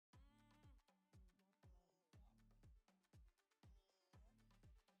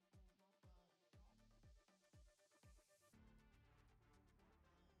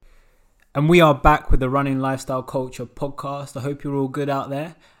And we are back with the Running Lifestyle Culture podcast. I hope you're all good out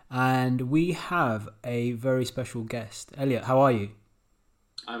there. And we have a very special guest. Elliot, how are you?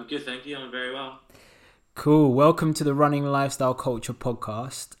 I'm good, thank you. I'm very well. Cool. Welcome to the Running Lifestyle Culture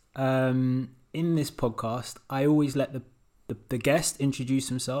podcast. In this podcast, I always let the guest introduce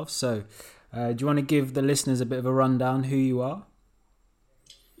themselves. So, do you want to give the listeners a bit of a rundown who you are?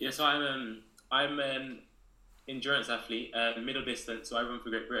 Yeah, so I'm an endurance athlete, middle distance. So I run for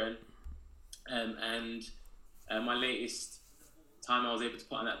Great Britain, and my latest time I was able to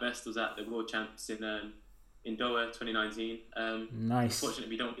put on that best was at the World Champs in Doha 2019. Nice. Unfortunately,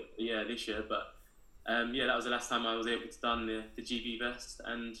 we don't get the year this year, but that was the last time I was able to done the GB best,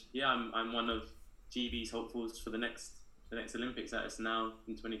 and I'm one of GB's hopefuls for the next Olympics that is now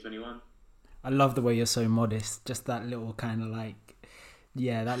in 2021. I love the way you're so modest. Just that little kind of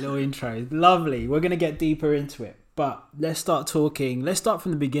that little intro. Lovely. We're going to get deeper into it. But let's start talking. Let's start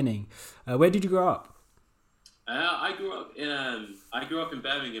from the beginning. Where did you grow up? I grew up in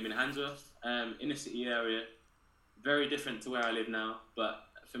Birmingham, in Handsworth, inner city area. Very different to where I live now, but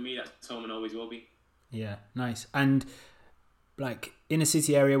for me, that's home and always will be. Yeah, nice. And like inner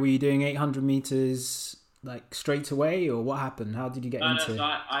city area, were you doing 800 meters like straight away, or what happened? How did you get into So it?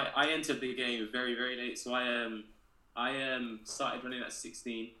 I entered the game very, very late. So I started running at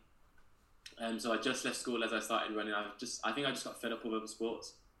 16. So I just left school as I started running. I think I just got fed up with other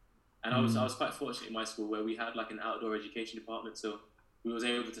sports, and I was quite fortunate in my school where we had like an outdoor education department. So we was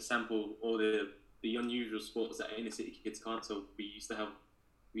able to sample all the unusual sports that inner city kids can't. So we used to have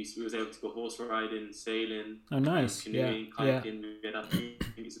we was able to go horse riding, sailing, Oh, nice. canoeing, Yeah. kayaking.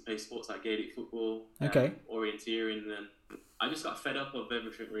 We used to play sports like Gaelic football, Okay. orienteering, and then I just got fed up of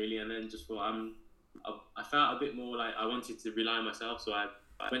everything really, and then just thought I felt a bit more like I wanted to rely on myself, so I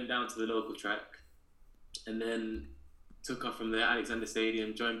went down to the local track, and then took off from there, Alexander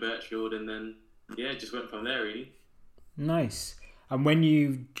Stadium, joined Birchfield, and then just went from there really. Nice. And when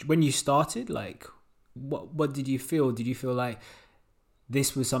you started, like, what did you feel? Did you feel like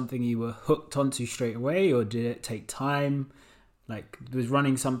this was something you were hooked onto straight away, or did it take time? Like, was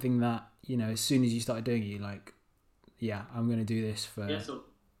running something that, as soon as you started doing it, you're like, yeah, I'm going to do this for... Yeah,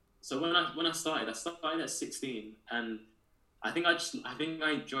 so when I started at 16, and I think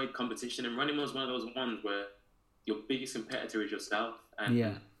I enjoyed competition, and running was one of those ones where your biggest competitor is yourself,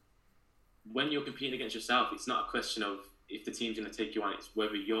 and when you're competing against yourself, it's not a question of if the team's going to take you on, it's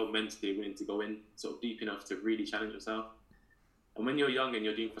whether you're mentally willing to go in sort of deep enough to really challenge yourself. And when you're young and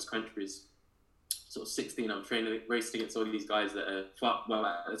you're doing cross countries, sort of 16, I'm training, racing against all these guys that are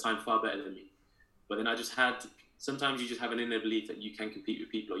at the time far better than me. But then sometimes you just have an inner belief that you can compete with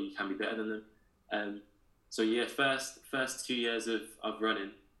people or you can be better than them. First 2 years of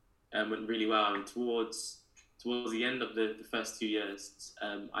running went really well, and towards the end of the first 2 years,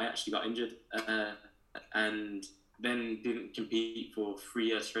 I actually got injured and then didn't compete for 3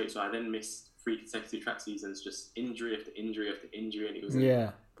 years straight. So I then missed 3 consecutive track seasons, just injury after injury after injury, and it was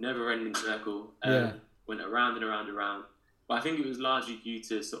a never-ending circle. Went around and around and around. But I think it was largely due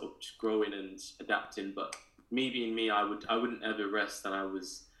to sort of just growing and adapting. But me being me, I wouldn't ever rest, and I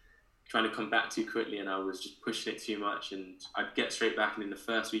was trying to come back too quickly, and I was just pushing it too much, and I'd get straight back, and in the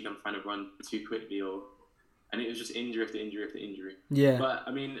first week I'm trying to run too quickly, and it was just injury after injury after injury. Yeah. But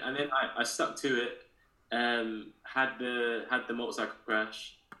I mean, and then I stuck to it. Had the motorcycle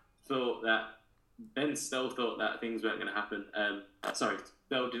crash. Ben still thought that things weren't going to happen.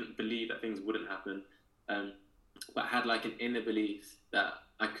 Still didn't believe that things wouldn't happen. But had like an inner belief that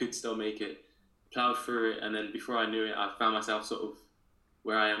I could still make it. Plowed through it, and then before I knew it, I found myself sort of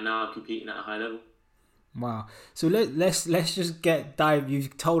where I am now, competing at a high level. Wow. So let's just dive.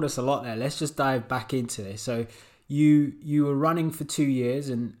 You've told us a lot there. Let's just dive back into this. So you were running for 2 years,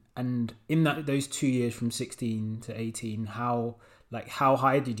 and in those 2 years from 16 to 18, how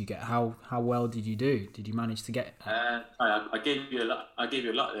high did you get? How well did you do? Did you manage to get? I gave you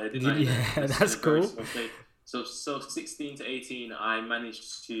a lot there, didn't I? Yeah, that's cool. So 16 to 18, I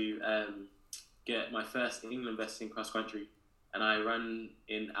managed to get my first England best in cross country, and I ran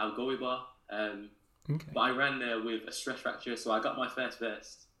in Algoibar. But I ran there with a stress fracture, so I got my first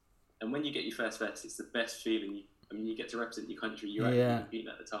vest. And when you get your first vest, it's the best feeling. You get to represent your country. You're actually competing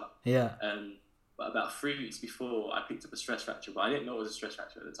at the top. Yeah. But about 3 weeks before, I picked up a stress fracture, but I didn't know it was a stress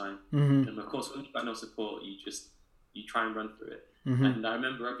fracture at the time. Mm-hmm. And of course, when you've got no support, you try and run through it. Mm-hmm. And I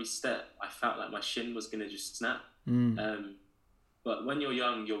remember every step, I felt like my shin was going to just snap. But when you're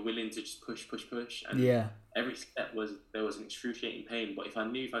young, you're willing to just push. And every step there was an excruciating pain. But if I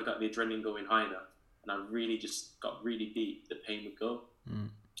knew if I got the adrenaline going high enough, and I really just got really deep, the pain would go.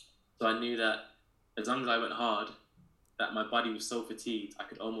 So I knew that as long as I went hard, that my body was so fatigued I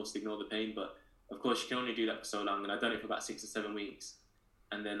could almost ignore the pain. But of course, you can only do that for so long, and I'd done it for about 6 or 7 weeks.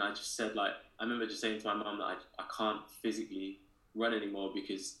 And then I just said, like, I remember just saying to my mum that I can't physically run anymore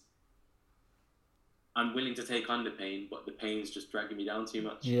because I'm willing to take on the pain, but the pain's just dragging me down too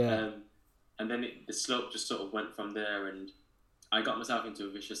much. Yeah. And then the slope just sort of went from there, and I got myself into a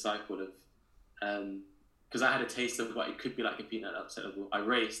vicious cycle of, because I had a taste of what it could be like competing at that level. I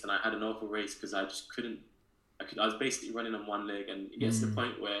raced, and I had an awful race because I just couldn't. I was basically running on one leg, and it gets to the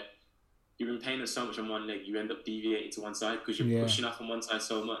point where you're in pain so much on one leg, you end up deviating to one side because you're pushing off on one side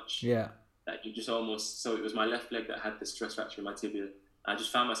so much that you just almost. So it was my left leg that had the stress fracture in my tibia. I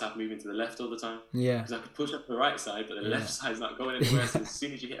just found myself moving to the left all the time. Yeah. Because I could push up the right side, but the left side's not going anywhere. So as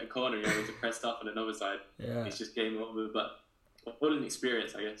soon as you hit a corner, you're able to press up on another side. Yeah. It's just game over. But what an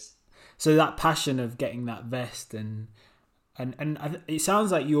experience, I guess. So that passion of getting that vest and it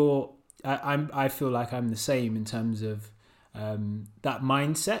sounds like I feel like I'm the same in terms of that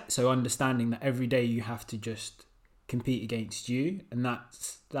mindset. So understanding that every day you have to just compete against you, and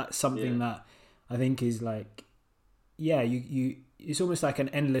that's something that I think is like, you it's almost like an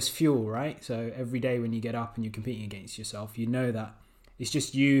endless fuel, right? So every day when you get up and you're competing against yourself, you know that it's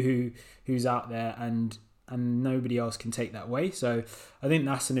just you who's out there, and nobody else can take that away. So I think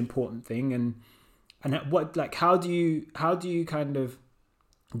that's an important thing. And what, like, how do you kind of,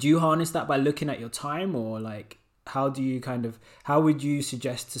 do you harness that by looking at your time, or like how would you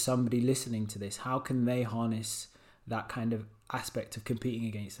suggest to somebody listening to this, how can they harness that kind of aspect of competing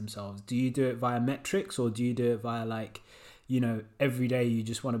against themselves? Do you do it via metrics, or do you do it via, like, every day you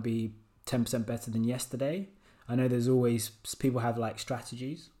just want to be 10% better than yesterday? I know there's always, people have like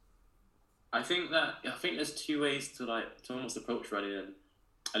strategies. I think there's two ways to almost approach running,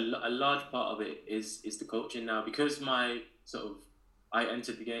 and a large part of it is the coaching now, because I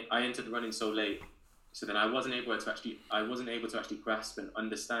entered the running so late, so then I wasn't able to actually grasp and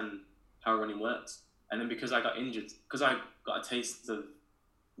understand how running works. And then because I got injured, because I got a taste of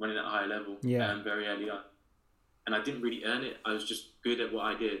running at a high level very early on, and I didn't really earn it. I was just good at what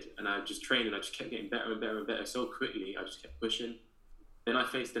I did, and I just trained, and I just kept getting better and better and better so quickly. I just kept pushing. Then I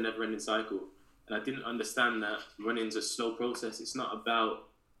faced the never-ending cycle, and I didn't understand that running's a slow process. It's not about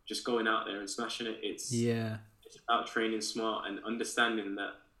just going out there and smashing it. It's about training smart and understanding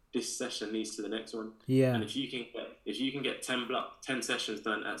that this session leads to the next one. Yeah. And if you can get 10 sessions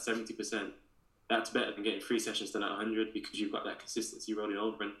done at 70%, that's better than getting 3 sessions done at 100, because you've got that consistency rolling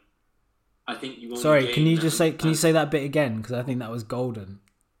over. And I think you. Sorry, can you say that bit again? Because I think that was golden.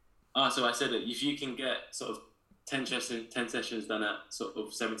 So I said that if you can get sort of 10 sessions done at sort of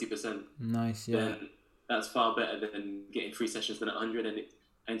 70%, nice, then that's far better than getting 3 sessions done at 100.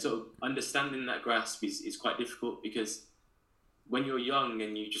 And sort of understanding that grasp is quite difficult, because when you're young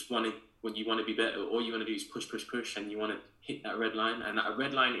and you want to be better, all you want to do is push, and you want to hit that red line, and that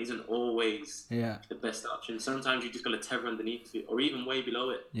red line isn't always the best option. Sometimes you just got to tether underneath it, or even way below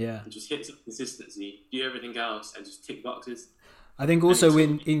it, and just hit some consistency, do everything else, and just tick boxes. I think also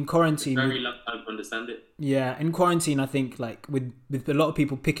in quarantine, very long time to understand it. Yeah, in quarantine, I think like with a lot of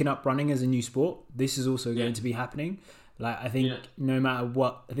people picking up running as a new sport, this is also going to be happening. Like, I think no matter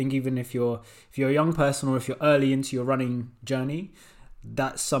what, I think even if you're a young person, or if you're early into your running journey,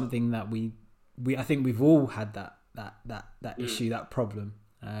 that's something that I think we've all had that issue, that problem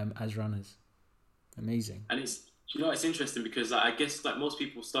as runners. Amazing. And it's interesting, because I guess like most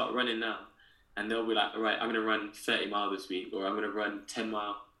people start running now, and they'll be like, all right, I'm going to run 30 miles this week, or I'm going to run 10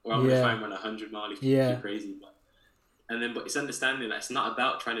 miles, or I'm going to try and run 100 miles if you're crazy. But it's understanding that it's not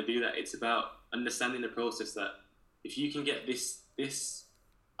about trying to do that. It's about understanding the process, that if you can get this,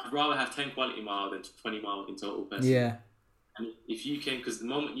 I'd rather have 10 quality miles than 20 miles in total personally. Yeah. And if you can, because the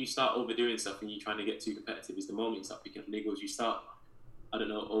moment you start overdoing stuff and you're trying to get too competitive is the moment you start picking up niggles. You start,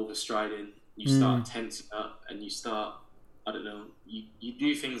 overstriding. You start tensing up, and you start, you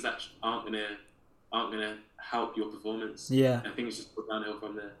do things that aren't gonna help your performance. Yeah. And things just go downhill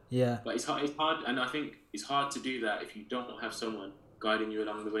from there. Yeah. But it's hard, and I think it's hard to do that if you don't have someone guiding you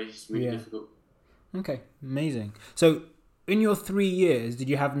along the way. It's really difficult. Okay, amazing. So, in your 3 years, did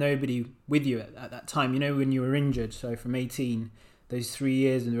you have nobody with you at that time? When you were injured, so from 18, those 3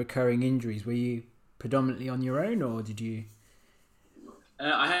 years and the recurring injuries, were you predominantly on your own, or did you?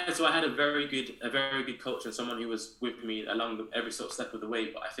 I had a very good coach, and someone who was with me along every sort of step of the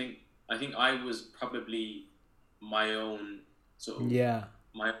way. But I think I was probably my own sort of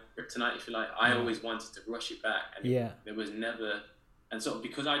my kryptonite, if you like. I always wanted to rush it back, and there was never, and sort of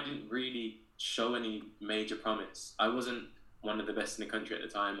because I didn't really show any major promise. I wasn't one of the best in the country at the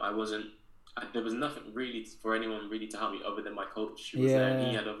time. There was nothing really for anyone really to help me other than my coach who was there, and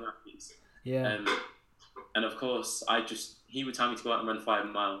he had other athletes. Yeah. And of course, he would tell me to go out and run 5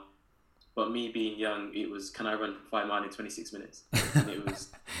 mile. But me being young, it was, can I run 5 mile in 26 minutes? And it was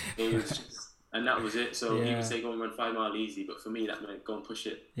just, and that was it. So he would say, go and run 5 mile easy. But for me, that meant go and push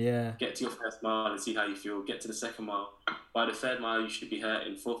it. Yeah. Get to your first mile and see how you feel. Get to the second mile. By the third mile, you should be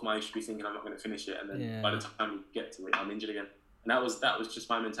hurting. Fourth mile, you should be thinking, I'm not going to finish it. And then by the time you get to it, I'm injured again. And that was just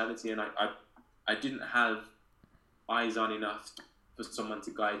my mentality. And I didn't have eyes on enough for someone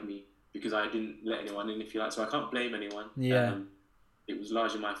to guide me because I didn't let anyone in, if you like. So I can't blame anyone. Yeah. It was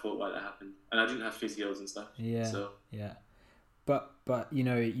largely my fault why that happened, and I didn't have physios and stuff. Yeah. So but you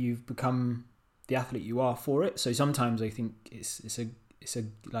know, you've become the athlete you are for it. So sometimes I think it's a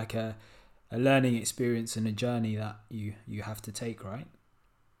like a learning experience and a journey that you have to take, right?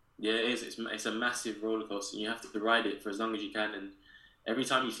 Yeah, it is. It's a massive roller coaster, and you have to ride it for as long as you can. And every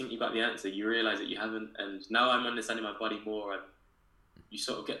time you think you got the answer, you realize that you haven't. And now I'm understanding my body more, and you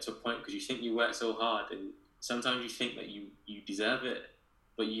sort of get to a point because you think you work so hard, and sometimes you think that you deserve it,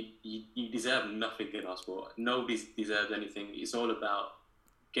 but you deserve nothing in our sport. Nobody deserves anything. It's all about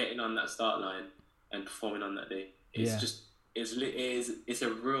getting on that start line and performing on that day. It's a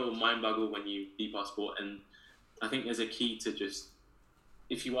real mind boggle when you deep our sport, and I think there's a key to just,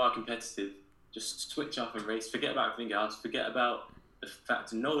 if you are competitive, just switch off and race. Forget about everything else. Forget about the fact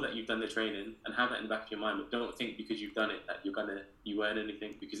to know that you've done the training and have that in the back of your mind, but don't think because you've done it that you earn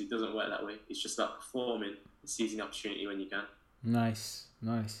anything, because it doesn't work that way. It's just about performing and seizing the opportunity when you can. Nice.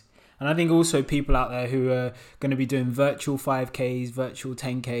 And I think also people out there who are going to be doing virtual 5Ks, virtual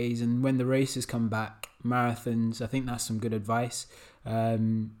 10Ks, and when the races come back, marathons, I think that's some good advice.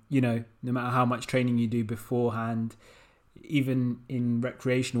 You know, no matter how much training you do beforehand, even in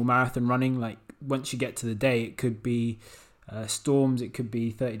recreational marathon running, like once you get to the day, it could be storms, it could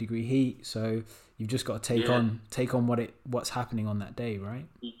be 30-degree heat. So you've just got to take on what's happening on that day, right?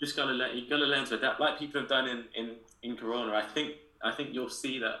 You just gotta learn to adapt, like people have done in Corona. I think you'll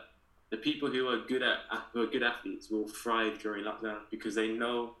see that the people who are good athletes will thrive during lockdown because they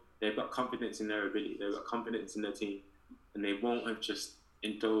know they've got confidence in their ability, they've got confidence in their team, and they won't have just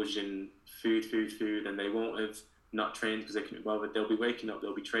indulged in food, and they won't have not trained because they couldn't be bothered. They'll be waking up,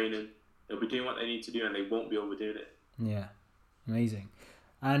 they'll be training, they'll be doing what they need to do, and they won't be overdoing it. Yeah, amazing.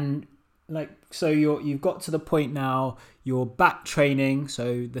 And so you've got to the point now, you're back training,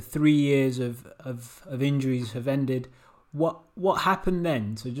 so the 3 years of injuries have ended. What happened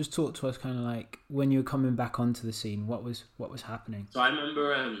then? So just talk to us kind of like when you were coming back onto the scene, what was happening? So I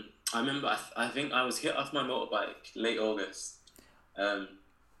remember I think I was hit off my motorbike late August,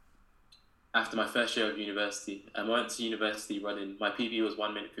 after my first year of university. I went to university running, my PB was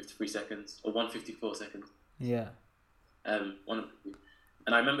 1 minute 53 seconds or 1:54 seconds. Yeah. And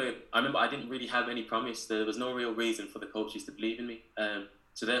I remember I didn't really have any promise. There was no real reason for the coaches to believe in me.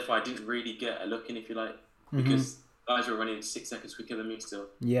 So therefore I didn't really get a look in, if you like, because guys were running 6 seconds quicker than me still.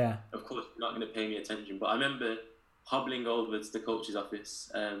 Yeah. Of course, you're not going to pay me attention. But I remember hobbling over to the coach's office,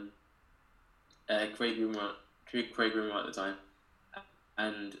 Craig Rumor at the time,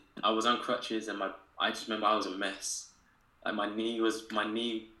 and I was on crutches, and I just remember I was a mess. Like my knee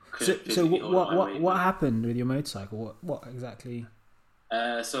couldn't so hold my weight. What happened with your motorcycle? What exactly?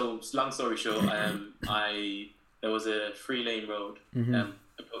 So long story short, there was a 3-lane road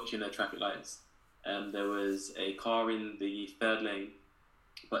approaching the traffic lights. There was a car in the 3rd lane,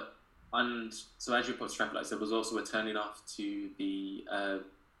 so as you approach traffic lights, there was also a turning off to the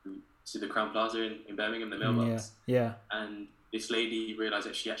Crown Plaza in Birmingham, the mailbox. Yeah. And this lady realised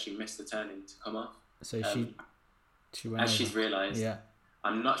that she actually missed the turning to come off. So she went as over. She's realised. Yeah.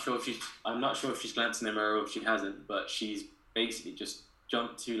 I'm not sure if she's glanced in the mirror or if she hasn't, but she's basically just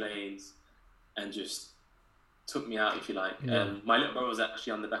jumped 2 lanes and just took me out, if you like. Yeah. My little brother was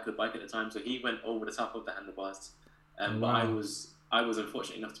actually on the back of the bike at the time, so he went over the top of the handlebars. But I was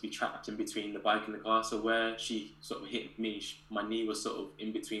unfortunate enough to be trapped in between the bike and the car. So where she sort of hit me, my knee was sort of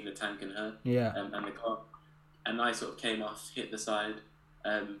in between the tank and her. Yeah. And the car, and I sort of came off, hit the side,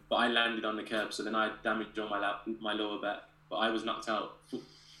 but I landed on the curb. So then I damaged on my lower back. But I was knocked out.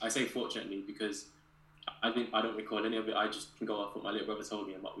 I say fortunately because I don't recall any of it. I just can go off what my little brother told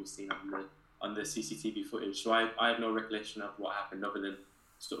me and what we've seen on the CCTV footage. So I have no recollection of what happened other than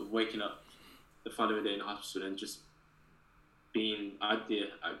sort of waking up the following day in the hospital and just being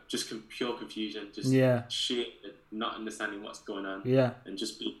just pure confusion, just shit, not understanding what's going on, and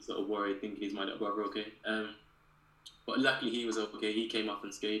just being sort of worried, thinking is my little brother okay? But luckily he was okay. He came off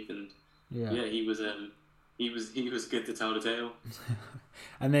unscathed, and he was good to tell the tale.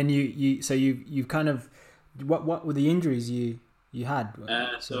 And then you've kind of what were the injuries you had?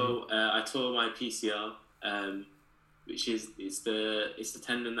 So I tore my PCL, which is it's the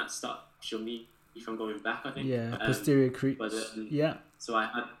tendon that stops your knee from going back, I think. Yeah, posterior creeps. But yeah. So I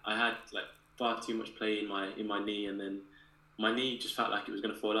had like far too much play in my knee, and then my knee just felt like it was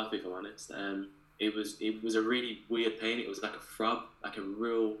going to fall off, if I'm honest. It was a really weird pain. It was like a throb, like a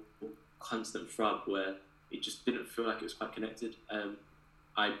real constant throb where it just didn't feel like it was quite connected.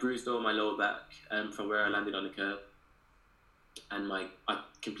 I bruised all my lower back from where I landed on the curb, and my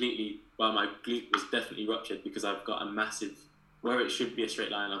glute was definitely ruptured because I've got a massive, where it should be a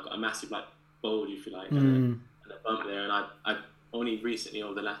straight line, I've got a massive like bulge, if you like, and a bump there, and I've only recently,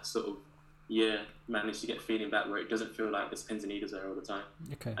 over the last sort of year, managed to get feeling back where it doesn't feel like there's pins and needles there all the time.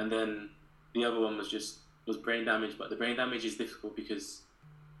 Okay. And then the other one was brain damage, but the brain damage is difficult because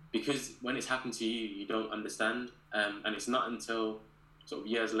when it's happened to you, you don't understand, and it's not until sort of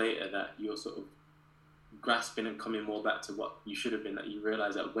years later that you're sort of grasping and coming more back to what you should have been, that you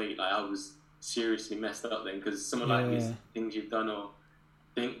realise that, wait, like I was seriously messed up then, because some of like these things you've done, or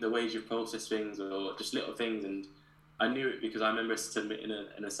think the ways you process things, or just little things. And I knew it because I remember submitting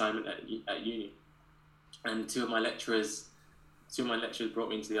an assignment at uni, and two of my lecturers brought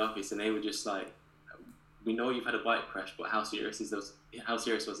me into the office, and they were just like, we know you've had a bike crash, but how serious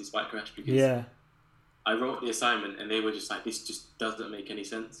was this bike crash? Because I wrote the assignment and they were just like, this just doesn't make any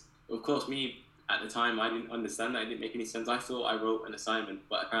sense. Of course, me at the time, I didn't understand that it didn't make any sense. I thought I wrote an assignment,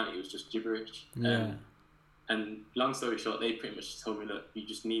 but apparently it was just gibberish. And long story short, they pretty much told me, look, you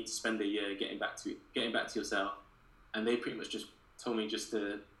just need to spend a year getting back to yourself. And they pretty much just told me just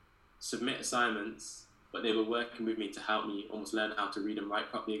to submit assignments, but they were working with me to help me almost learn how to read and write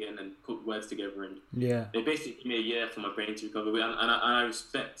properly again and put words together. And they basically gave me a year for my brain to recover. And I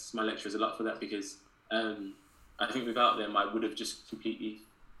respect my lecturers a lot for that, because I think without them, I would have just completely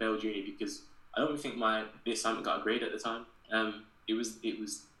failed uni, because I don't think the assignment got a grade at the time. It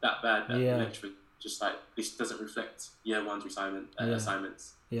was that bad that the lecturer just like, this doesn't reflect year one's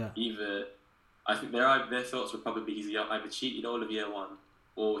assignments. Either, I think their thoughts were probably he's either cheated all of year one,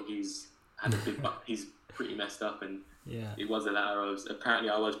 or he's had a big he's pretty messed up, and it was the latter. Apparently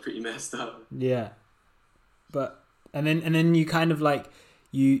I was pretty messed up. But and then you kind of like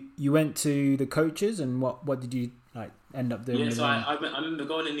you went to the coaches, and what did you like end up doing? So I remember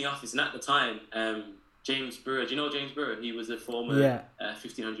going in the office, and at the time James Burrow, do you know James Burrow? He was a former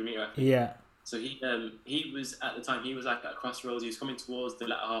 1500 meter athlete. So he was, at the time, he was like at a crossroads. He was coming towards the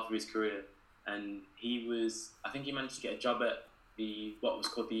latter half of his career, and I think he managed to get a job at what was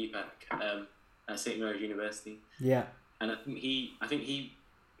called the EPAC at St Mary's University. And I think he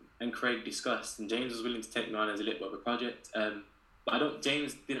and Craig discussed, and James was willing to take me on as a little bit of a project. But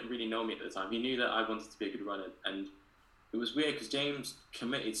James didn't really know me at the time. He knew that I wanted to be a good runner, and it was weird because James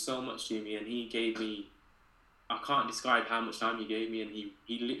committed so much to me, and he gave me, I can't describe how much time he gave me, and he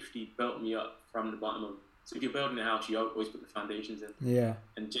literally built me up from the bottom of. So if you're building a house, you always put the foundations in.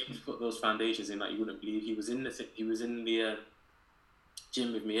 And James put those foundations in like you wouldn't believe. He was in the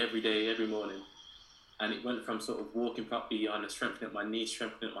gym with me every day, every morning, and it went from sort of walking properly on, strengthening up my knees,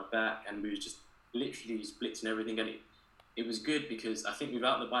 strengthening up my back, and we was just literally blitzing everything. And it was good because I think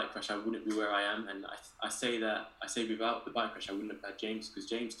without the bike crash, I wouldn't be where I am. And I say without the bike crash, I wouldn't have had James, because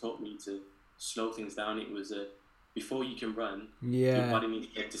James taught me to slow things down. It was before you can run, your body needs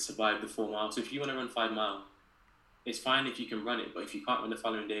to survive the 4 miles. So if you want to run 5 miles, it's fine if you can run it, but if you can't run the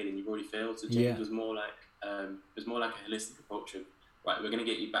following day, then you've already failed. So James was more like a holistic approach of, right, we're going to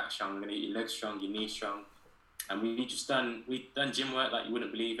get you back strong, we're going to get your legs strong, your knees strong, and we'd done gym work like you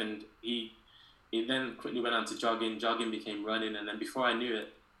wouldn't believe. And he then quickly went on to jogging became running, and then before I knew it,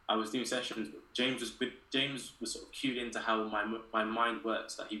 I was doing sessions. James was sort of cued into how my mind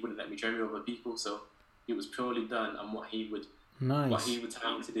works, that he wouldn't let me train me over people, so it was purely done on what he would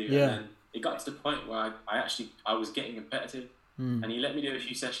tell me to do. And then it got to the point where I was getting competitive, and he let me do a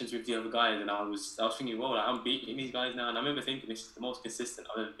few sessions with the other guys, and I was thinking, whoa, like, I'm beating these guys now. And I remember thinking, this is the most consistent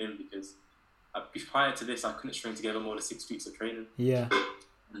I've ever been, because prior to this I couldn't string together more than 6 weeks of training.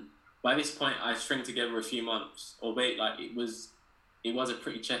 By this point I string together a few months, albeit like it was a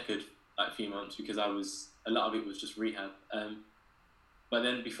pretty checkered like few months, because a lot of it was just rehab. But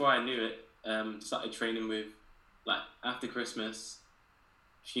then before I knew it, started training with, like, after Christmas,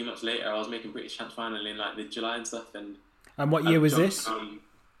 a few months later, I was making British Champs final in like the July and stuff. And what year was this?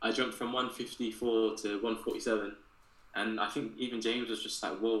 I jumped from 154 to 147, and I think even James was just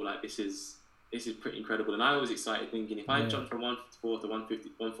like, whoa, like this is pretty incredible. And I was excited, thinking if I jumped from 154 to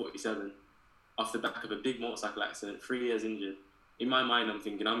 147 off the back of a big motorcycle accident, 3 years injured, in my mind I'm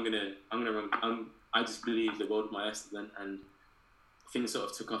thinking I'm gonna run. I just believed the world of my estimate, and things sort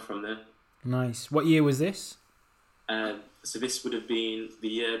of took off from there. Nice. What year was this? So this would have been the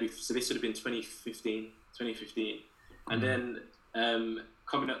year before. So this would have been 2015. And then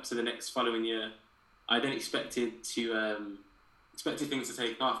coming up to the next following year, I then expected things to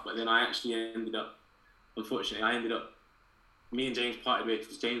take off, but then I actually unfortunately, me and James parted ways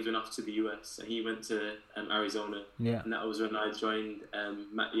because James went off to the US and he went to Arizona. Yeah. And that was when I joined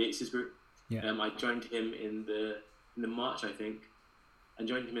Matt Yates' group. Yeah. I joined him in the March, I think. I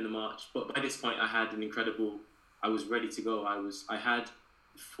joined him in the March. But by this point, I was ready to go. I had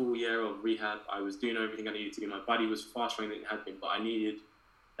a full year of rehab. I was doing everything I needed to do. My body was far stronger than it had been, but I needed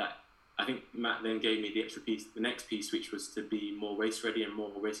that. I think Matt then gave me the extra piece, the next piece, which was to be more race ready and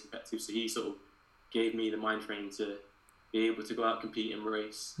more race competitive. So he sort of gave me the mind frame to be able to go out, compete and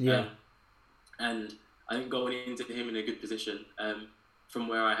race. Yeah. And I think going into him in a good position from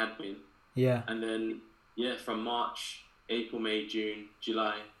where I had been. Yeah. And then, from March, April, May, June,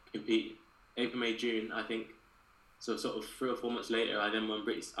 July, compete. April, May, June, I think. So sort of 3 or 4 months later, I then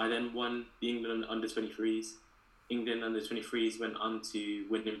won the England under 23s. England under 23s went on to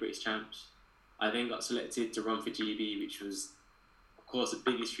winning British champs. I then got selected to run for GB, which was, of course, the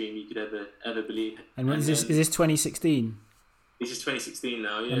biggest dream you could ever believe. And when is this 2016? This is 2016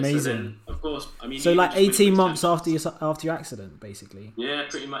 now. Yeah. Amazing. So then, of course, I mean. So like 18 months after your accident, basically. Yeah,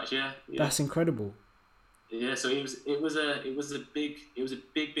 pretty much. Yeah. That's incredible. Yeah. So it was a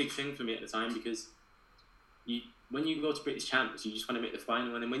big thing for me at the time because when you go to British champs, you just want to make the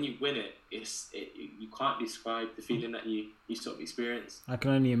final, and then when you win it, you can't describe the feeling that you sort of experience. I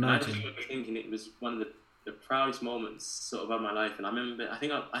can only imagine. And I just remember thinking it was one of the proudest moments sort of my life, and I remember I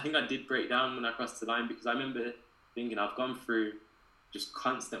think I did break down when I crossed the line because I remember thinking I've gone through just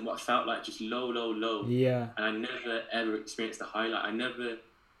constant what felt like just low. Yeah. And I never ever experienced the highlight. I never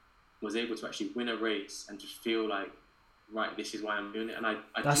was able to actually win a race and just feel like, right, this is why I'm doing it. And I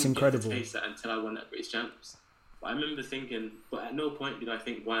That's didn't incredible. get to taste that until I won that British champs. But I remember thinking, but at no point did I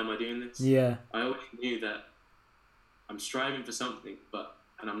think, why am I doing this? Yeah. I always knew that I'm striving for something,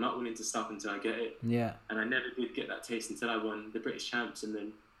 and I'm not willing to stop until I get it. Yeah. And I never did get that taste until I won the British champs, and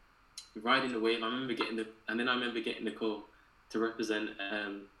then riding the wave. I remember getting the call to represent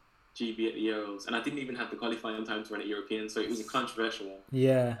GB at the Euros, and I didn't even have the qualifying time to run at European, so it was a controversial one.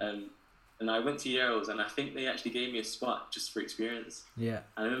 Yeah. And I went to Euros, and I think they actually gave me a spot just for experience. Yeah.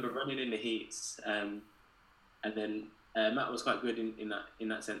 I remember running in the heats, and then Matt was quite good in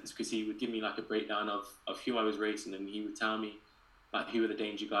that sense because he would give me like a breakdown of who I was racing, and he would tell me like who are the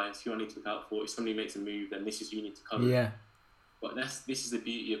danger guys, who I need to look out for. If somebody makes a move, then this is who you need to cover. Yeah. But this is the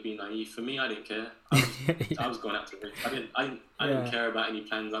beauty of being naive. For me, I didn't care. I was going out to race. I didn't care about any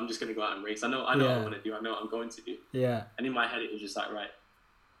plans. I'm just going to go out and race. I know what I want to do. I know what I'm going to do. Yeah. And in my head, it was just like, right,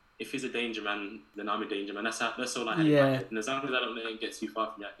 if he's a danger man, then I'm a danger man. That's all I had in my head. And as long as I don't let him get too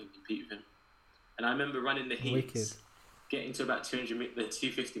far from me, I can compete with him. And I remember running the heats, getting to about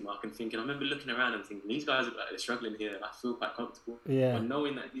 250 mark, and thinking. I remember looking around and thinking, these guys are struggling here, and I feel quite comfortable. Yeah. But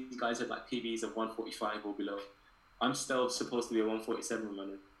knowing that these guys had like PBs of 145 or below, I'm still supposed to be a 147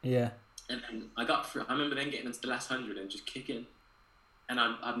 runner. Yeah. And I got through. I remember then getting into the last 100 and just kicking, and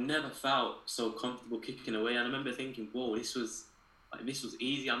I've never felt so comfortable kicking away. And I remember thinking, whoa, this was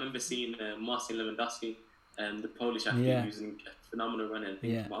easy. I remember seeing Marcin Lewandowski, the Polish athlete, who's a phenomenal runner, and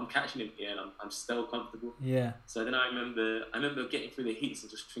thinking, well, I'm catching him here, and I'm still comfortable. Yeah. So then I remember getting through the heats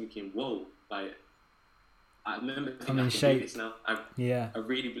and just thinking, whoa, like I remember thinking I can do this now. I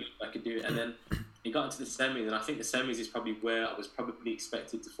really believe I could do it. And then it got into the semis, and I think the semis is probably where I was probably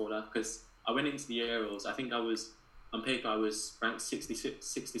expected to fall out because I went into the Euros. I think on paper I was ranked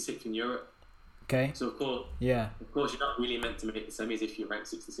 66th in Europe. Okay. So of course you're not really meant to make the semis if you're ranked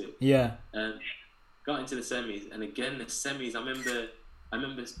 66. Yeah. Got into the semis, and again the semis. I remember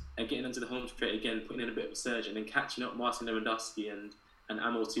getting onto the home straight again, putting in a bit of a surge, and then catching up Marcin Lewandowski and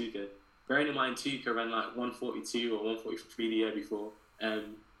Amor Tuka. Bearing in mind Tuka ran like 142 or 143 the year before,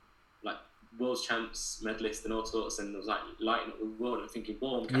 like world champs medalist and all sorts, and I was like lighting up the world and thinking,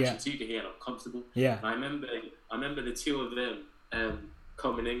 whoa, I'm catching Tuka here and I'm comfortable. Yeah. And I remember the two of them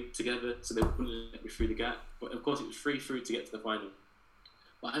coming in together, so they wouldn't let me through the gap. But of course it was free through to get to the final.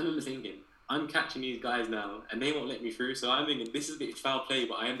 But I remember thinking, I'm catching these guys now and they won't let me through, so I'm thinking this is a bit foul play,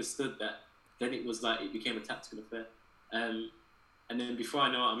 but I understood that then it became a tactical affair. And then before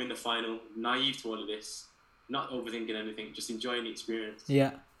I know it, I'm in the final, naive to all of this, not overthinking anything, just enjoying the experience.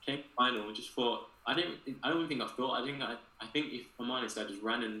 Yeah. Came to the final and just thought, I don't think I thought. I think if I'm honest, I just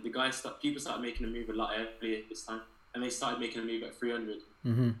ran, and people started making a move a lot earlier this time, and they started making a move at 300.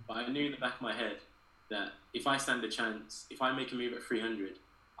 Mm-hmm. But I knew in the back of my head that if I stand a chance, if I make a move at 300,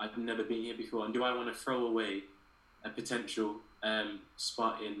 I've never been here before, and do I want to throw away a potential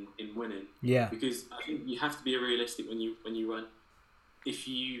spot in winning? Yeah. Because I think you have to be realistic when you run. If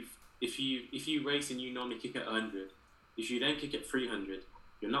you race and you normally kick at 100, if you then kick at 300,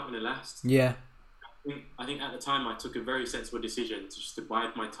 you're not going to last. Yeah. I think at the time I took a very sensible decision to just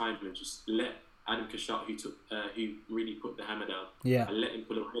bide my time and just let Adam Kashat, who really put the hammer down. Yeah. I let him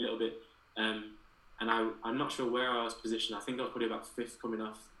pull away a little bit. And I'm not sure where I was positioned. I think I was probably about fifth coming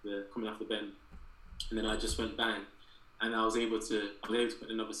off the bend, and then I just went bang, and I was able to put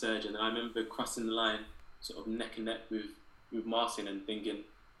another surge. And I remember crossing the line, sort of neck and neck with Marcin, and thinking,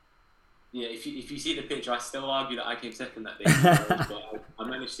 yeah, if you see the picture, I still argue that I came second that day, but I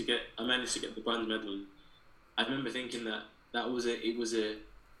managed to get the bronze medal. And I remember thinking that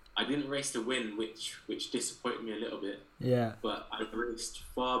I didn't race to win, which disappointed me a little bit. Yeah. But I raced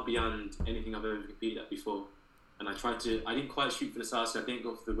far beyond anything I've ever competed at before, and I didn't quite shoot for the stars, so I didn't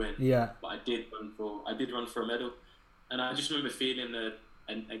go for the win. Yeah. But I did run for a medal, and I just remember feeling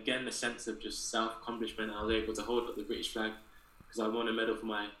the sense of just self-accomplishment. I was able to hold up the British flag because I won a medal for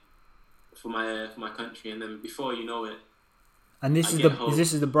my country, and then before you know it, and this is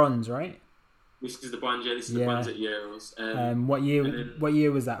the bronze, right? This is the bronze, yeah. This is the bronze at Euros. What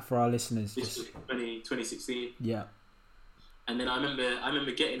year was that for our listeners? This was 2016. Yeah. And then I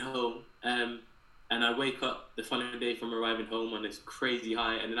remember getting home, and I wake up the following day from arriving home on this crazy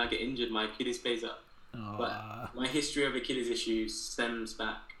high, and then I get injured. My Achilles plays up. But my history of Achilles issues stems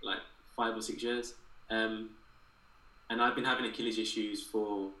back like 5 or 6 years, and I've been having Achilles issues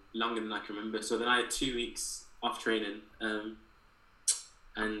for longer than I can remember. So then I had 2 weeks off training,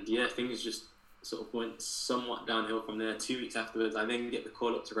 and yeah, things just sort of went somewhat downhill from there. 2 weeks afterwards, I then get the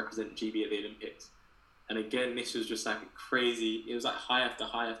call up to represent GB at the Olympics, and again, this was just like a crazy. It was like high after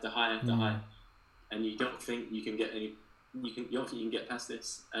high after high after high, and you don't think you can get any. You don't think you can get past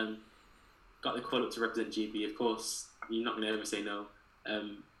this. Got the call up to represent GB. Of course, you're not going to ever say no.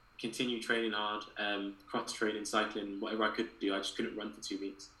 Continue training hard, cross training, cycling, whatever I could do. I just couldn't run for 2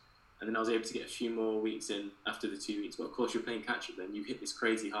 weeks. And then I was able to get a few more weeks in after the 2 weeks. But of course, you're playing catch up then. You hit this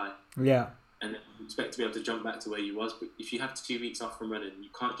crazy high. Yeah. And then you expect to be able to jump back to where you was. But if you have 2 weeks off from running, you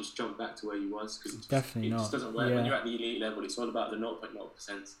can't just jump back to where you was. Because it just doesn't work. Yeah. When you're at the elite level, it's all about the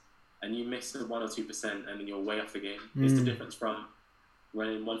 0.0%. And you miss the 1 or 2%, and then you're way off the game. It's the difference from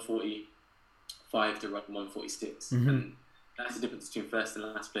running 145 to running 146. And that's the difference between first and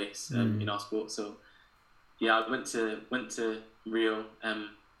last place in our sport. So yeah, I went to Rio,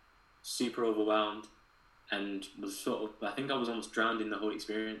 super overwhelmed, and was I think I was almost drowned in the whole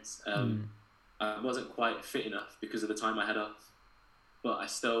experience. I wasn't quite fit enough because of the time I had off, but I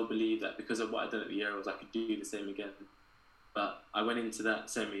still believe that because of what I'd done at the Euros, I could do the same again. But I went into that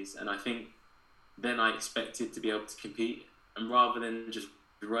semis, and I think then I expected to be able to compete, and rather than just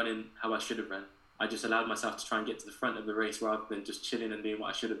running how I should have run, I just allowed myself to try and get to the front of the race rather than just chilling and doing what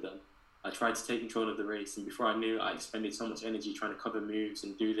I should have done. I tried to take control of the race, and before I knew it, I expended so much energy trying to cover moves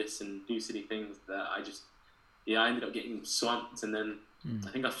and do this and do silly things that I ended up getting swamped. And then I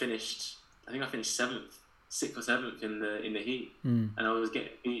think I finished 6th or 7th in the heat, and I was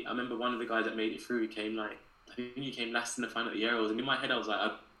getting beat. I remember one of the guys that made it through. I think he came last in the final at the Euros, and in my head I was like,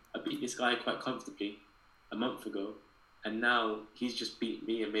 I beat this guy quite comfortably a month ago. And now he's just beat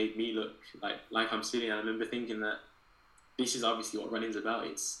me and made me look like I'm silly. And I remember thinking that this is obviously what running's about.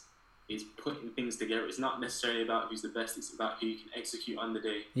 It's putting things together. It's not necessarily about who's the best. It's about who you can execute on the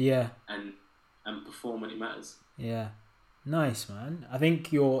day. Yeah. And perform when it matters. Yeah. Nice, man. I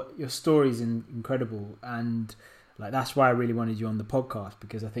think your story's incredible, and like that's why I really wanted you on the podcast,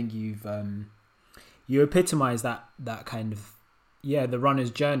 because I think you epitomise that kind of the runner's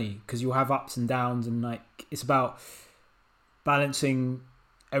journey, because you'll have ups and downs, and like it's about balancing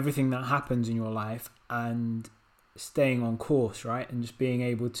everything that happens in your life and staying on course, right? And just being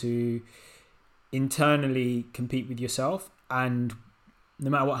able to internally compete with yourself, and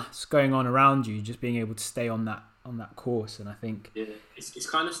no matter what's going on around you, just being able to stay on that course. And I think it's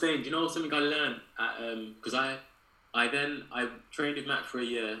kind of staying. Do you know something I learned? Because I trained with Matt for a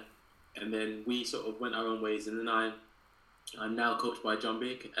year, and then we sort of went our own ways, and then I'm now coached by John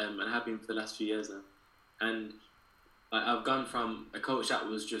Big, and I have been for the last few years now. And I've gone from a coach that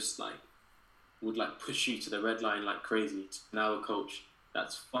was just would push you to the red line like crazy, to now a coach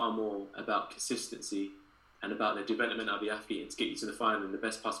that's far more about consistency and about the development of the athlete and to get you to the final in the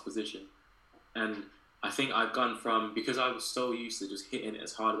best possible position. And I think I've gone from, because I was so used to just hitting it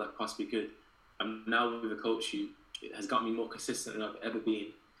as hard as I possibly could, I'm now with a coach who has got me more consistent than I've ever been,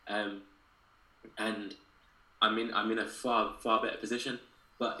 and I'm in a far better position.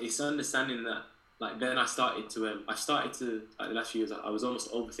 But it's understanding that then I started to the last few years I was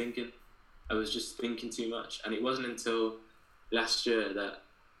almost overthinking. I was just thinking too much, and it wasn't until last year that.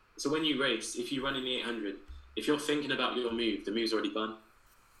 So when you race, if you run in the 800, if you're thinking about your move, the move's already gone.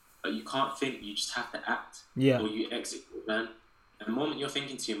 Like, you can't think, you just have to act, Yeah. or you execute, man. And the moment you're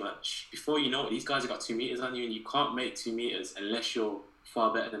thinking too much, before you know it, these guys have got 2 meters on you, and you can't make 2 meters unless you're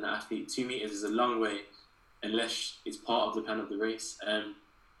far better than the athlete. 2 meters is a long way unless it's part of the plan of the race. And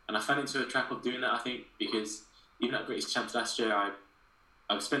I fell into a trap of doing that, I think, because even at Greatest Champs last year,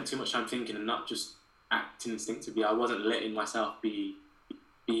 I spent too much time thinking and not just acting instinctively. I wasn't letting myself be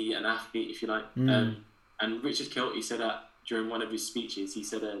an athlete, if you like. And Richard Kilty said that during one of his speeches. He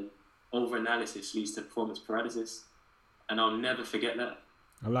said, over-analysis leads to performance paralysis. And I'll never forget that.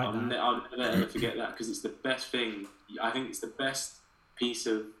 I like that. I'll never ever forget that, because it's the best thing. I think it's the best piece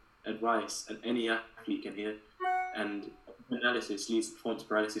of advice that any athlete can hear. And analysis leads to performance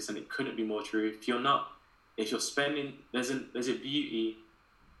paralysis, and it couldn't be more true. If you're spending, there's a beauty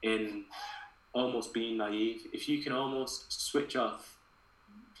in almost being naive. If you can almost switch off,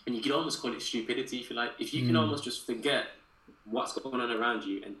 and you can almost call it stupidity, if you like. If you can almost just forget what's going on around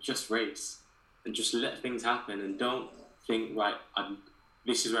you and just race and just let things happen, and don't think, right,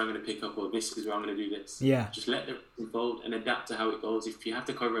 this is where I'm going to pick up, or this is where I'm going to do this. Yeah. Just let it unfold and adapt to how it goes. If you have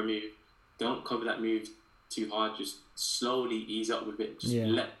to cover a move, don't cover that move too hard. Just slowly ease up with it. Just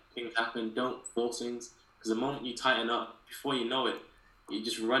let things happen. Don't force things, because the moment you tighten up, before you know it, you're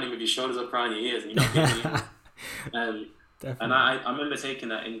just running with your shoulders up around your ears, and you're not getting it. And I remember taking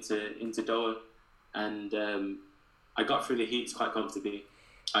that into Doha, and I got through the heats quite comfortably.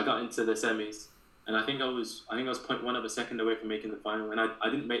 I got into the semis, and I think I was 0.1 of a second away from making the final, and I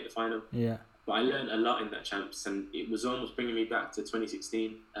didn't make the final. Yeah. But I learned a lot in that champs, and it was almost bringing me back to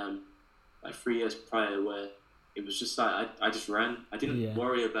 2016, like 3 years prior, where it was just like I just ran. I didn't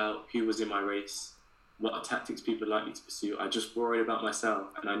worry about who was in my race, what tactics people are likely to pursue. I just worried about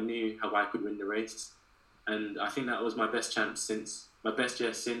myself, and I knew how I could win the race. And I think that was my best year since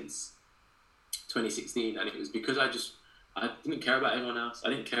 2016, and it was because I didn't care about everyone else. I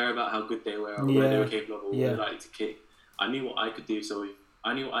didn't care about how good they were, or where they were capable of, or where they likely to kick. I knew what I could do, so if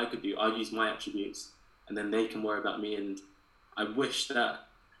I knew what I could do, I'd use my attributes, and then they can worry about me. And I wish that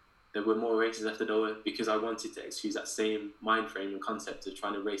there were more races after Doha, because I wanted to excuse that same mind frame and concept of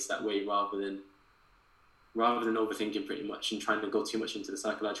trying to race that way, rather than overthinking pretty much and trying to go too much into the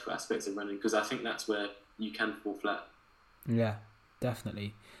psychological aspects of running, because I think that's where you can fall flat. Yeah,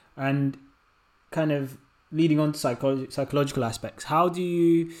 definitely. And kind of leading on to psychological aspects, how do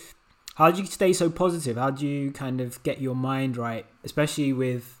you stay so positive? How do you kind of get your mind right, especially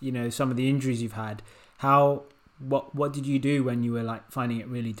with, some of the injuries you've had? What did you do when you were like finding it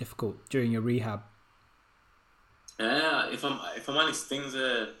really difficult during your rehab? If I'm honest, things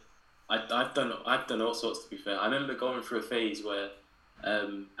are. I've done all sorts, to be fair. I remember going through a phase where,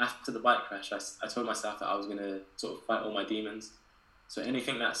 after the bike crash, I told myself that I was going to sort of fight all my demons. So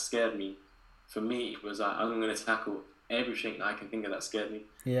anything that scared me, for me, it was like, I'm going to tackle everything that I can think of that scared me.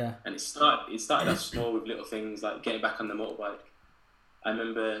 Yeah. And it started off small with little things like getting back on the motorbike. I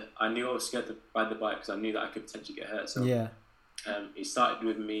remember I knew I was scared to ride the bike because I knew that I could potentially get hurt. So it started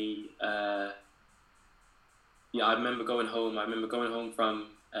with me. I remember going home. I remember going home from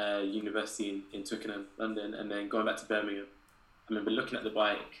university in Twickenham, London, and then going back to Birmingham. I remember looking at the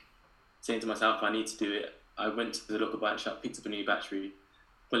bike, saying to myself, I need to do it. I went to the local bike shop, picked up a new battery,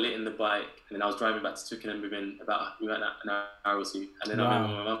 put it in the bike, and then I was driving back to Twickenham within about an hour or two. And then I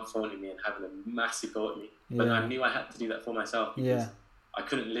remember my mum phoning me and having a massive go at me. But I knew I had to do that for myself, because I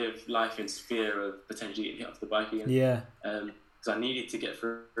couldn't live life in fear of potentially getting hit off the bike again. Yeah. Because I needed to get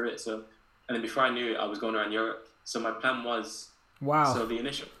through it. So, and then before I knew it, I was going around Europe. So my plan was. Wow. So the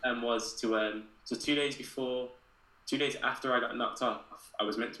initial plan was to. So 2 days after I got knocked off, I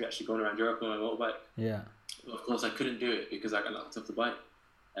was meant to be actually going around Europe on my motorbike. Yeah. But of course, I couldn't do it because I got knocked off the bike.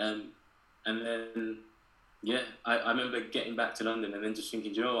 And then, I remember getting back to London and then just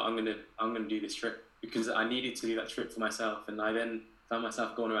thinking, do you know what, I'm gonna do this trip, because I needed to do that trip for myself. And I then found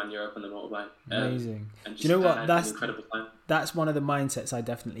myself going around Europe on the motorbike. Amazing. And do you know what? That's an incredible time. That's one of the mindsets I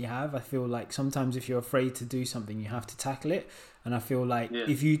definitely have. I feel like sometimes if you're afraid to do something, you have to tackle it. And I feel like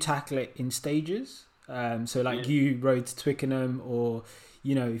if you tackle it in stages, you rode to Twickenham, or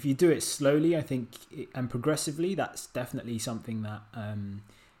if you do it slowly, I think, and progressively, that's definitely something that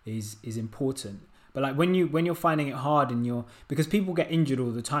is important. But like when you're finding it hard, because people get injured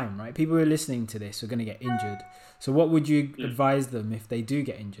all the time, right? People who are listening to this are going to get injured. So what would you advise them if they do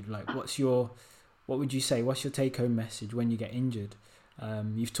get injured? Like, what would you say? What's your take home message when you get injured?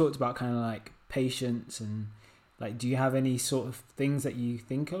 You've talked about kind of like patience, and like, do you have any sort of things that you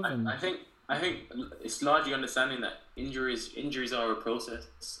think of? I think it's largely understanding that injuries are a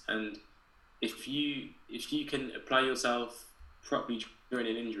process, and if you can apply yourself properly during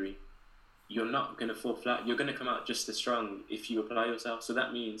an injury, you're not going to fall flat. You're going to come out just as strong if you apply yourself. So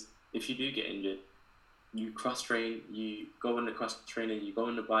that means if you do get injured, you cross train, you go on the cross training, you go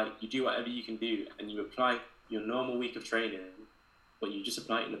on the bike, you do whatever you can do, and you apply your normal week of training, but you just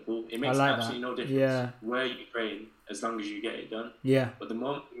apply it in the pool. It makes absolutely no difference where you train as long as you get it done. Yeah. But the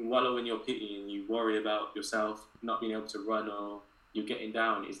moment you wallow in your pity and you worry about yourself not being able to run or you're getting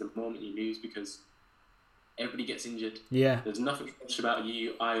down is the moment you lose, because everybody gets injured. Yeah. There's nothing special about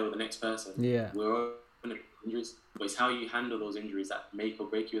you, I, or the next person. Yeah. We're all going to get injuries, but it's how you handle those injuries that make or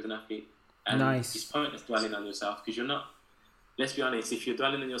break you as an athlete. And nice. It's pointless dwelling on yourself, because you're not. Let's be honest. If you're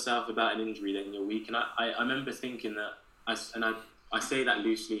dwelling on yourself about an injury, then you're weak. And I remember thinking that, I say that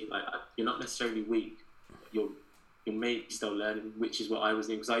loosely. Like, you're not necessarily weak. You're maybe still learning, which is what I was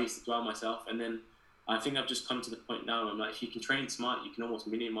doing, because I used to dwell myself. And then I think I've just come to the point now where I'm like, if you can train smart, you can almost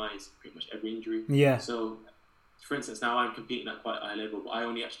minimize pretty much every injury. Yeah. So, for instance, now I'm competing at quite a high level, but I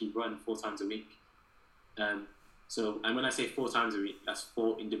only actually run 4 times a week. And when I say 4 times a week, that's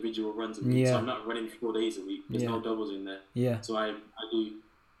 4 individual runs a week. So I'm not running 4 days a week. There's no doubles in there. Yeah. So I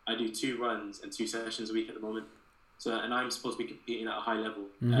do 2 runs and 2 sessions a week at the moment. So, and I'm supposed to be competing at a high level.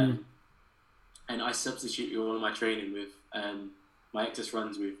 Mm-hmm. And I substitute all of my training with my excess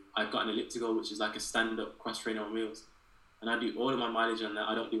runs with. I've got an elliptical, which is like a stand-up cross trainer on wheels, and I do all of my mileage on that.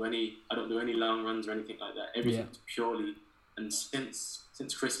 I don't do any long runs or anything like that. Everything's purely. And since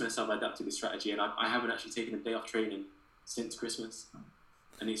Christmas, I've adapted this strategy, and I haven't actually taken a day off training since Christmas.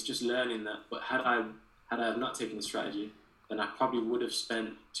 And it's just learning that. But had I have not taken the strategy, then I probably would have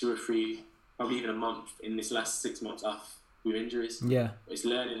spent 2 or 3, probably even a month in this last 6 months off with injuries. Yeah. But it's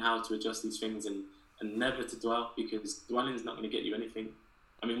learning how to adjust these things and never to dwell, because dwelling is not going to get you anything.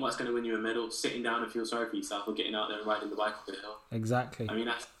 I mean, what's going to win you a medal? Sitting down and feel sorry for yourself, or getting out there and riding the bike up the hill? Exactly. I mean,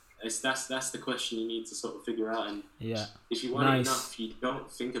 that's the question you need to sort of figure out. And if you want it enough, you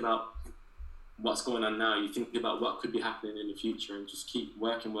don't think about what's going on now. You think about what could be happening in the future, and just keep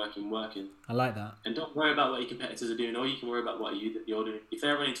working. I like that. And don't worry about what your competitors are doing. All you can worry about what you're doing. If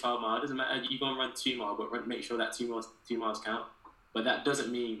they're running 12 miles, it doesn't matter. You go and run 2 miles, but make sure that 2 miles count. But that doesn't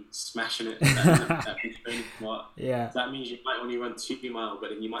mean smashing it. That means training smart. Yeah. That means you might only run 2 miles, but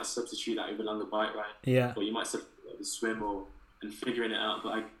then you might substitute that with a longer bike ride. Yeah. Or you might substitute with a swim and figuring it out.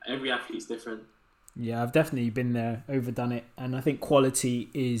 But every athlete's different. Yeah, I've definitely been there, overdone it, and I think quality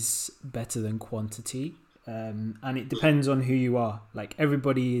is better than quantity. And it depends on who you are. Like,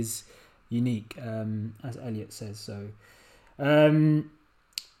 everybody is unique, as Elliot says.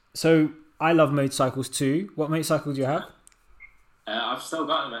 So I love motorcycles too. What motorcycle do you have? I've still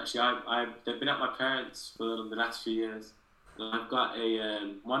got them actually. They've been at my parents for the last few years. I've got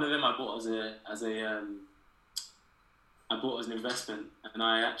one of them I bought as an investment, and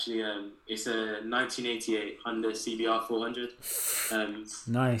I actually it's a 1988 Honda CBR 400.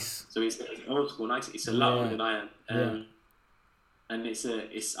 Nice. So it's old school. Nice. It's a lot older than I am. And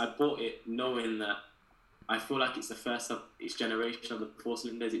I bought it knowing that I feel like it's the first of its generation of the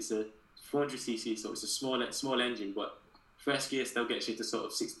 4-cylinders. It's a 400cc, so it's a small engine, but first gear still gets you to sort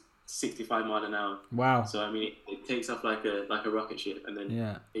of 65 miles an hour. Wow. So I mean, it takes off like a rocket ship, and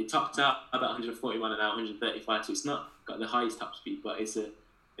then it tops out about 140 miles an hour, 135. So it's not got the highest top speed, but it's a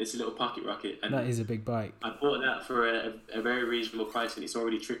little pocket rocket. And that is a big bike. I bought that for a very reasonable price, and it's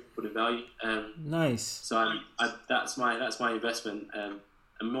already tripled in value. Nice. So that's my investment, and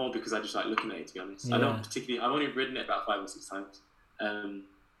more because I just like looking at it, to be honest. Yeah. I've only ridden it about 5 or 6 times,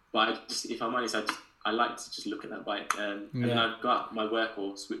 but if I'm honest, I like to just look at that bike. And then I've got my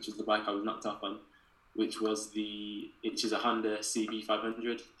workhorse, which is the bike I was knocked off on, which is a Honda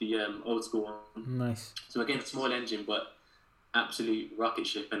CB500, the old school one. Nice. So again, small engine, but absolute rocket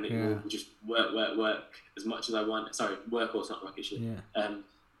ship, and it will just work as much as I want. Sorry, workhorse, not rocket ship. Yeah. And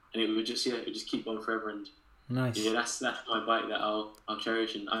it would just keep going forever. And nice. Yeah, that's my bike that I'll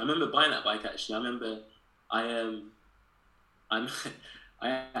cherish. And I remember buying that bike actually. I remember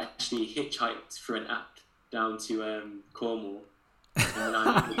I actually hitchhiked for an app down to Cornwall, and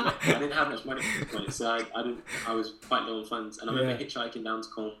I didn't have much money at the point, so I was quite low on funds. And I remember hitchhiking down to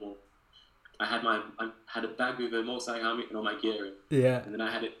Cornwall. I had a bag with a motorcycle helmet and all my gear in. Yeah. And then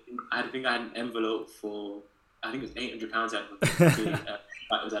I had an envelope for, I think it was £800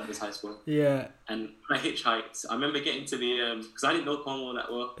 that was advertised for. Yeah. And when I hitchhiked, I remember getting to the because I didn't know Cornwall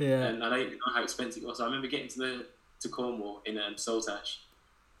that well. Yeah. And I didn't know how expensive it was. So I remember getting to Cornwall in Saltash,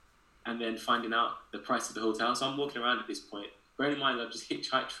 and then finding out the price of the hotel. So I'm walking around at this point. Bearing in mind, I've just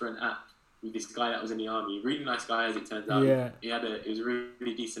hitchhiked for an app with this guy that was in the army. Really nice guy, as it turns out. Yeah. It was a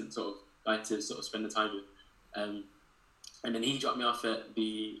really decent sort of guy to sort of spend the time with. And then he dropped me off at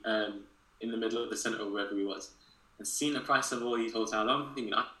the in the middle of the centre or wherever he was. And seeing the price of all these hotels, I'm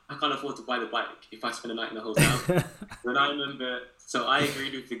thinking, I I can't afford to buy the bike if I spend a night in the hotel. Then I remember, so I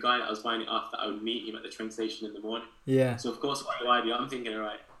agreed with the guy that I was buying it off that I would meet him at the train station in the morning. Yeah. So of course, what do I do? I'm thinking, all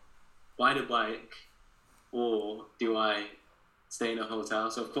right, buy the bike, or do I stay in a hotel?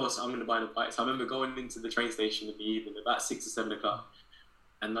 So of course, I'm going to buy the bike. So I remember going into the train station in the evening, about 6 or 7 o'clock.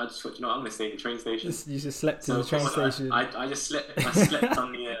 And I just thought, I'm going to stay in the train station. You just slept in the train station. I just slept. I slept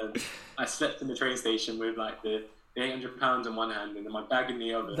on the. I slept in the train station with like the £800 in one hand and then my bag in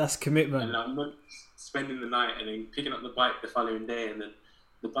the other. That's commitment. And I'm spending the night and then picking up the bike the following day. And then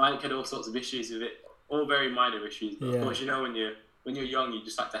the bike had all sorts of issues with it, all very minor issues. But of course, when you're young, you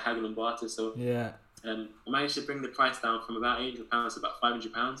just like to haggle and barter. So yeah. I managed to bring the price down from about £800 to about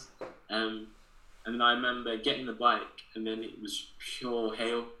 £500. And then I remember getting the bike, and then it was pure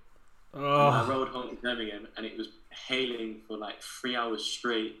hail. Oh. And I rode home to Birmingham, and it was hailing for like 3 hours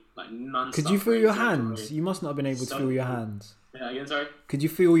straight, like non-stop. Could you feel your hands? You must not have been able to feel your hands. Yeah, again, sorry? Could you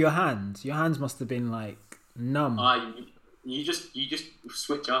feel your hands? Your hands must have been like numb. You just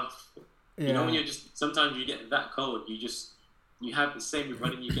switch off. Yeah. When you're sometimes you get that cold, you have the same with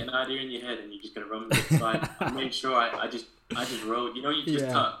running, you get an idea in your head and you're just going to run with it. So I made sure I just rode. You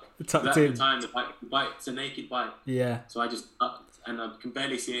just tuck. Tucked in. At the time, the bike, it's a naked bike. Yeah. So I just tucked and I can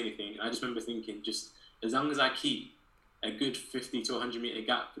barely see anything. I just remember thinking, just as long as I keep a good 50 to 100 metre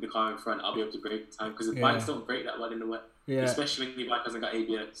gap for the car in front, I'll be able to brake the time. Because the bikes don't brake that well in the wet. Yeah. Especially when your bike hasn't got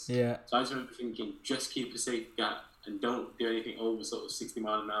ABS. Yeah. So I just remember thinking, just keep a safe gap and don't do anything over sort of 60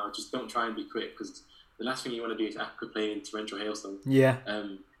 miles an hour. Just don't try and be quick, because the last thing you want to do is aquaplane in torrential hailstorm. Yeah.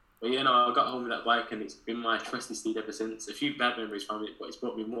 But I got home with that bike and it's been my trusty steed ever since. A few bad memories from it, but it's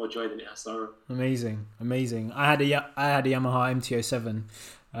brought me more joy than it has sorrow. Amazing. I had a Yamaha MT-07.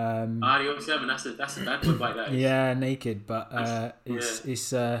 The 07, that's a bad boy bike, that is. Yeah, naked, but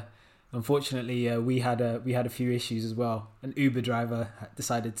it's unfortunately we had a few issues as well. An Uber driver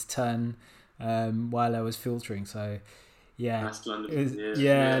decided to turn while I was filtering, so. Yeah, that's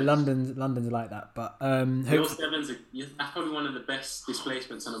London. London's like that. But the 07's that's probably one of the best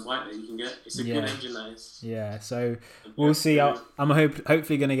displacements on a bike that you can get. It's a good engine, that is. Yeah, so we'll see. I'm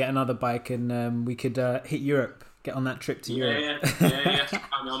hopefully going to get another bike, and we could hit Europe. Get on that trip to Europe. Yeah.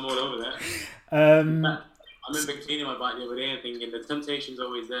 I'm all over that. I remember cleaning my bike the other day and thinking the temptation's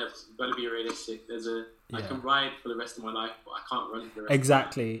always there. But you've got to be realistic. I can ride for the rest of my life, but I can't run for the rest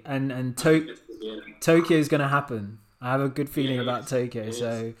of my life. And Tokyo is going to happen. I have a good feeling about Tokyo.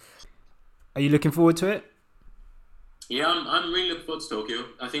 So, are you looking forward to it? Yeah, I'm really looking forward to Tokyo.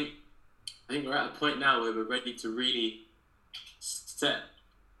 I think we're at a point now where we're ready to really set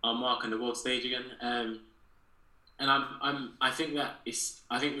our mark on the world stage again. And I think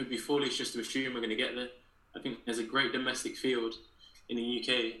we'd be foolish just to assume we're going to get there. I think there's a great domestic field in the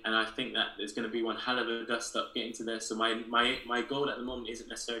UK, and I think that there's going to be one hell of a dust up getting to there. So my goal at the moment isn't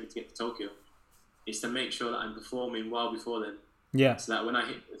necessarily to get to Tokyo. Is to make sure that I'm performing well before then. Yeah. So that when I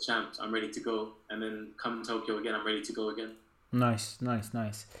hit the champs, I'm ready to go. And then come Tokyo again, I'm ready to go again. Nice.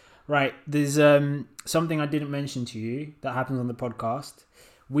 Right. There's something I didn't mention to you that happens on the podcast.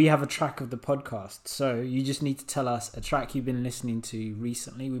 We have a track of the podcast. So you just need to tell us a track you've been listening to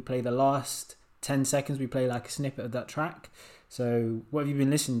recently. We play the last 10 seconds. We play like a snippet of that track. So what have you been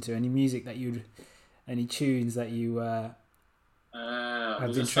listening to? Any music that any tunes that you...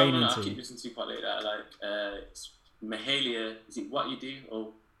 I've been training to. I keep listening to quite late. It's Mahalia. Is it What You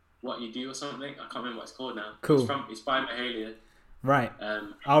Do or something? I can't remember what it's called now. Cool. It's by Mahalia. Right.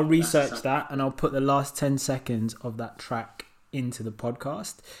 I'll research that and I'll put the last 10 seconds of that track into the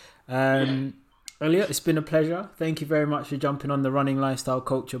podcast. Elliot, it's been a pleasure. Thank you very much for jumping on the Running Lifestyle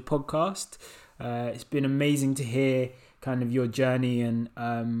Culture podcast. It's been amazing to hear kind of your journey, and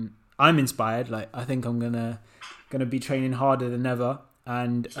I'm inspired. Like, I think I'm gonna be training harder than ever,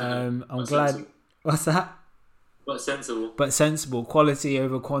 and I'm glad. Sensible. What's that? But sensible. Quality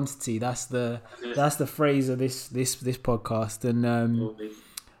over quantity. That's the phrase of this podcast. And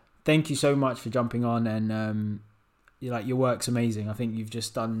thank you so much for jumping on. And your work's amazing. I think you've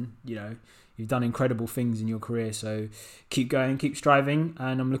just done you've done incredible things in your career. So keep going, keep striving,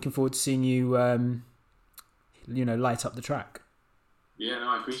 and I'm looking forward to seeing you light up the track. Yeah, no,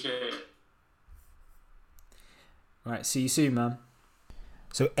 I appreciate it. Right, see you soon, man.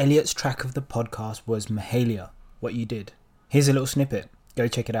 So Elliot's track of the podcast was Mahalia, What You Did. Here's a little snippet. Go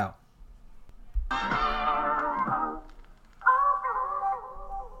check it out. I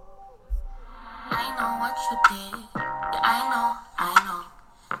know what you did. Yeah, I know.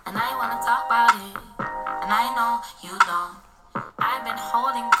 And I wanna talk about it. And I know you don't. I've been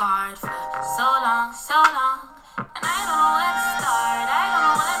holding guard for so long. And I don't know where to start.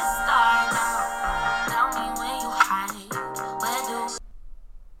 now. Tell me where you hide. Where do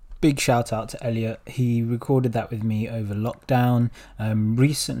big shout out to Elliot. He recorded that with me over lockdown.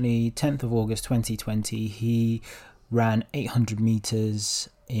 Recently, 10th of August 2020, he ran 800 meters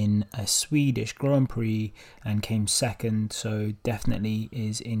in a Swedish Grand Prix and came second, so definitely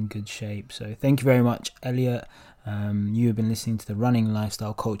is in good shape. So thank you very much, Elliot. You have been listening to the Running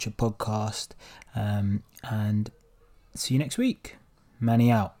Lifestyle Culture podcast, and see you next week.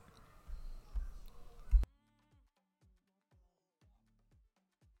 Manny out.